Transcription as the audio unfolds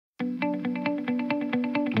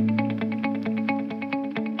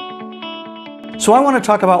So I want to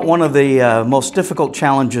talk about one of the most difficult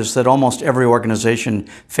challenges that almost every organization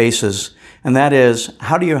faces, and that is,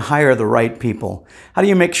 how do you hire the right people? How do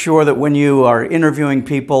you make sure that when you are interviewing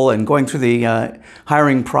people and going through the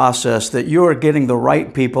hiring process, that you are getting the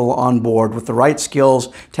right people on board with the right skills,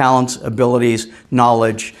 talents, abilities,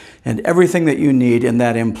 knowledge, and everything that you need in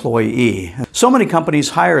that employee. So many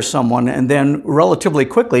companies hire someone and then relatively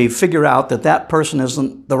quickly figure out that that person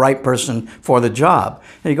isn't the right person for the job.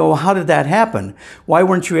 And you go, well, how did that happen? Why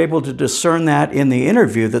weren't you able to discern that in the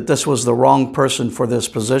interview, that this was the wrong person for this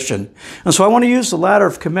position? And so I want to use the ladder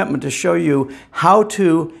of commitment to show you how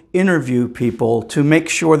to interview people to make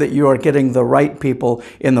sure that you are getting the right people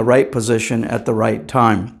in the right position at the right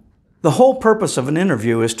time. The whole purpose of an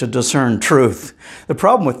interview is to discern truth. The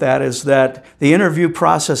problem with that is that the interview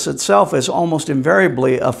process itself is almost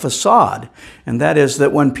invariably a facade. And that is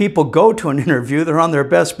that when people go to an interview, they're on their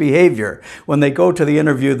best behavior. When they go to the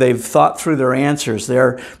interview, they've thought through their answers.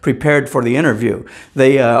 They're prepared for the interview.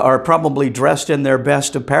 They are probably dressed in their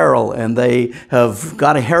best apparel, and they have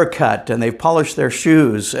got a haircut, and they've polished their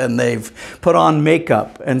shoes, and they've put on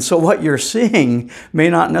makeup. And so what you're seeing may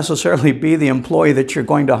not necessarily be the employee that you're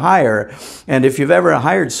going to hire. And if you've ever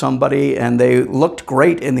hired somebody and they looked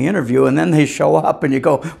great in the interview and then they show up and you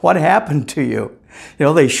go, what happened to you? You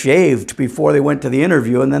know, they shaved before they went to the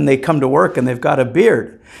interview and then they come to work and they've got a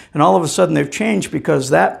beard. And all of a sudden they've changed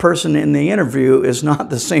because that person in the interview is not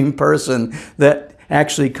the same person that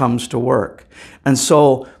actually comes to work. And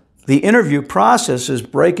so the interview process is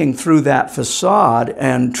breaking through that facade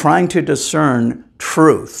and trying to discern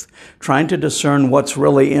truth, trying to discern what's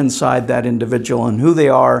really inside that individual and who they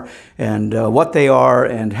are and what they are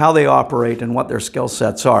and how they operate and what their skill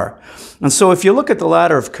sets are. And so if you look at the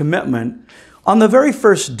ladder of commitment, on the very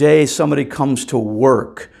first day somebody comes to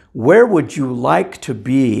work, where would you like to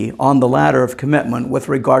be on the ladder of commitment with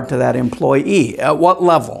regard to that employee? At what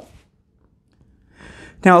level?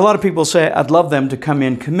 Now, a lot of people say, I'd love them to come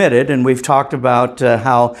in committed, and we've talked about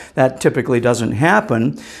how that typically doesn't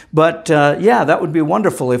happen. But yeah, that would be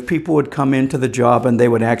wonderful if people would come into the job and they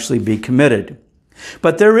would actually be committed.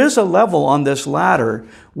 But there is a level on this ladder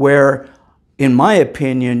where, in my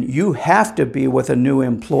opinion, you have to be with a new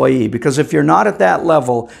employee, because if you're not at that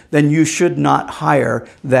level, then you should not hire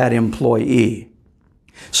that employee.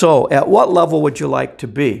 So, at what level would you like to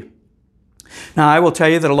be? Now, I will tell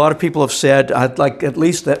you that a lot of people have said, I'd like at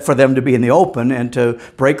least that for them to be in the open and to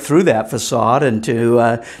break through that facade and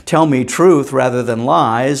to tell me truth rather than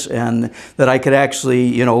lies, and that I could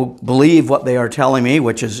actually, believe what they are telling me,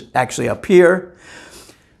 which is actually up here.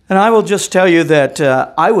 And I will just tell you that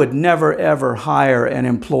I would never, ever hire an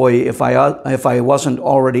employee if I wasn't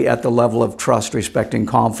already at the level of trust, respect, and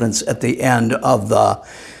confidence at the end of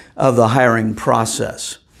the hiring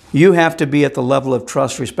process. You have to be at the level of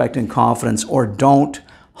trust, respect, and confidence, or don't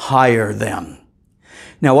hire them.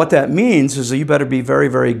 Now, what that means is that you better be very,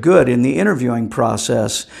 very good in the interviewing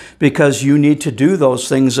process, because you need to do those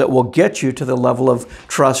things that will get you to the level of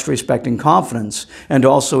trust, respect, and confidence, and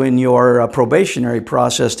also in your probationary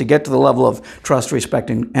process to get to the level of trust, respect,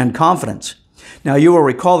 and confidence. Now, you will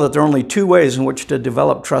recall that there are only two ways in which to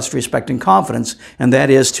develop trust, respect, and confidence, and that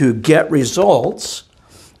is to get results,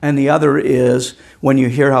 and the other is when you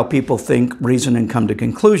hear how people think, reason, and come to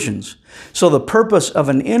conclusions. So the purpose of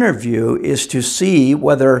an interview is to see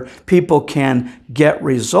whether people can get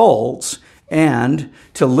results and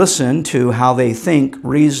to listen to how they think,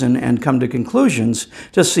 reason, and come to conclusions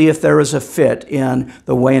to see if there is a fit in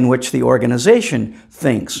the way in which the organization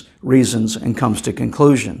thinks, reasons, and comes to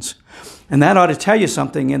conclusions. And that ought to tell you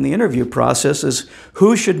something in the interview process is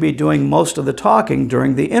who should be doing most of the talking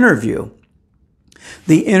during the interview.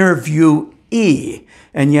 The interviewee.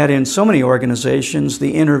 And yet in so many organizations,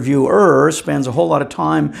 the interviewer spends a whole lot of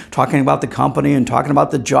time talking about the company and talking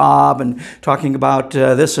about the job and talking about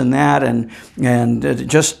this and that and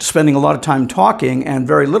just spending a lot of time talking and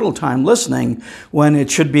very little time listening, when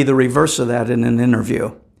it should be the reverse of that in an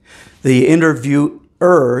interview. The interviewer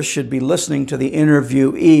should be listening to the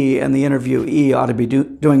interviewee, and the interviewee ought to be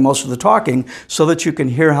doing most of the talking so that you can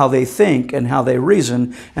hear how they think and how they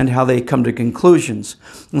reason and how they come to conclusions.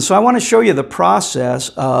 And so I want to show you the process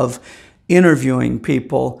of interviewing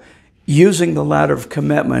people using the ladder of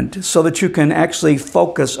commitment so that you can actually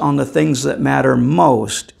focus on the things that matter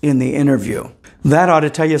most in the interview. That ought to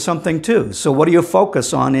tell you something too. So what do you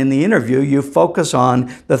focus on in the interview? You focus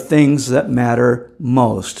on the things that matter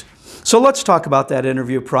most. So let's talk about that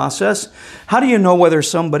interview process. How do you know whether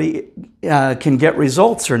somebody can get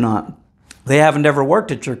results or not? They haven't ever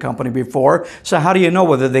worked at your company before, so how do you know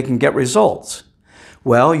whether they can get results?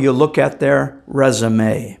 Well, you look at their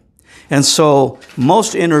resume. And so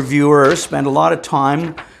most interviewers spend a lot of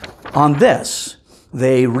time on this.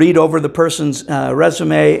 They read over the person's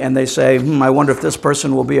resume and they say, I wonder if this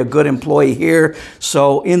person will be a good employee here.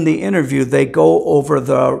 So in the interview, they go over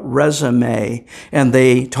the resume and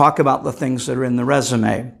they talk about the things that are in the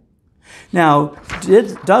resume. Now,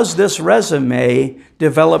 does this resume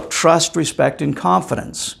develop trust, respect, and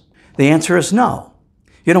confidence? The answer is no.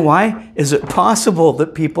 You know why? Is it possible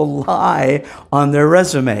that people lie on their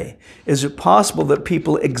resume? Is it possible that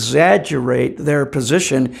people exaggerate their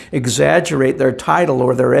position, exaggerate their title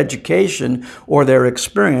or their education or their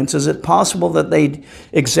experience? Is it possible that they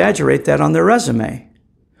exaggerate that on their resume?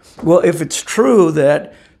 Well, if it's true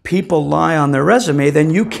that people lie on their resume,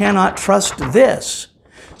 then you cannot trust this.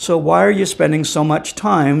 So why are you spending so much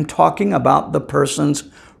time talking about the person's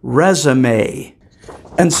resume?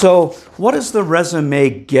 And so what does the resume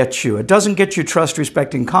get you? It doesn't get you trust,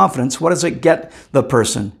 respect, and confidence. What does it get the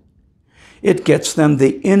person? It gets them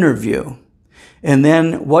the interview. And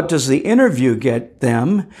then what does the interview get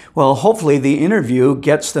them? Well, hopefully the interview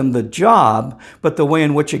gets them the job, but the way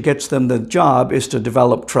in which it gets them the job is to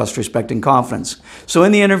develop trust, respect, and confidence. So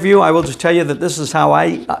in the interview, I will just tell you that this is how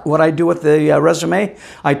what I do with the resume.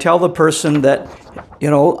 I tell the person that,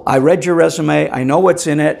 I read your resume, I know what's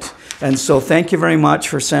in it, and so thank you very much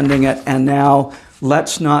for sending it, and now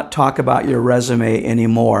let's not talk about your resume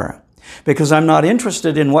anymore. Because I'm not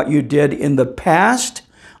interested in what you did in the past,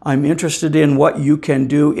 I'm interested in what you can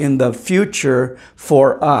do in the future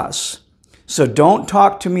for us. So don't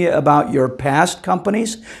talk to me about your past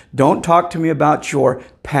companies. Don't talk to me about your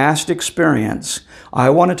past experience. I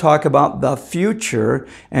want to talk about the future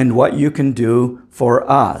and what you can do for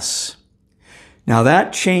us. Now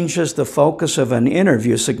that changes the focus of an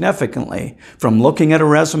interview significantly from looking at a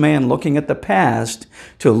resume and looking at the past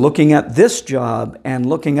to looking at this job and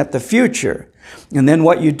looking at the future. And then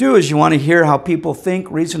what you do is you want to hear how people think,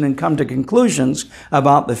 reason, and come to conclusions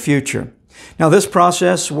about the future. Now this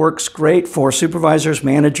process works great for supervisors,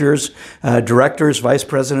 managers, directors, vice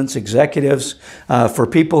presidents, executives, for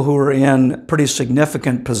people who are in pretty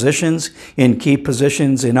significant positions, in key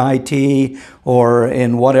positions in IT or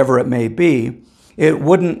in whatever it may be. It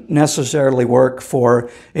wouldn't necessarily work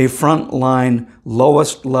for a frontline,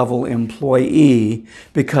 lowest level employee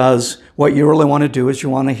because what you really want to do is you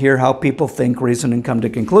want to hear how people think, reason, and come to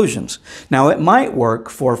conclusions. Now, it might work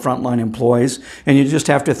for frontline employees, and you just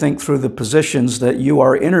have to think through the positions that you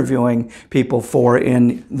are interviewing people for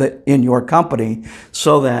in your company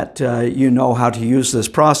so that you know how to use this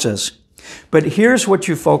process. But here's what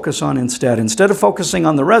you focus on instead. Instead of focusing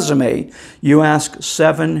on the resume, you ask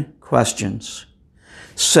 7 questions.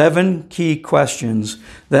 7 key questions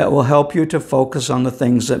that will help you to focus on the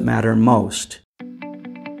things that matter most.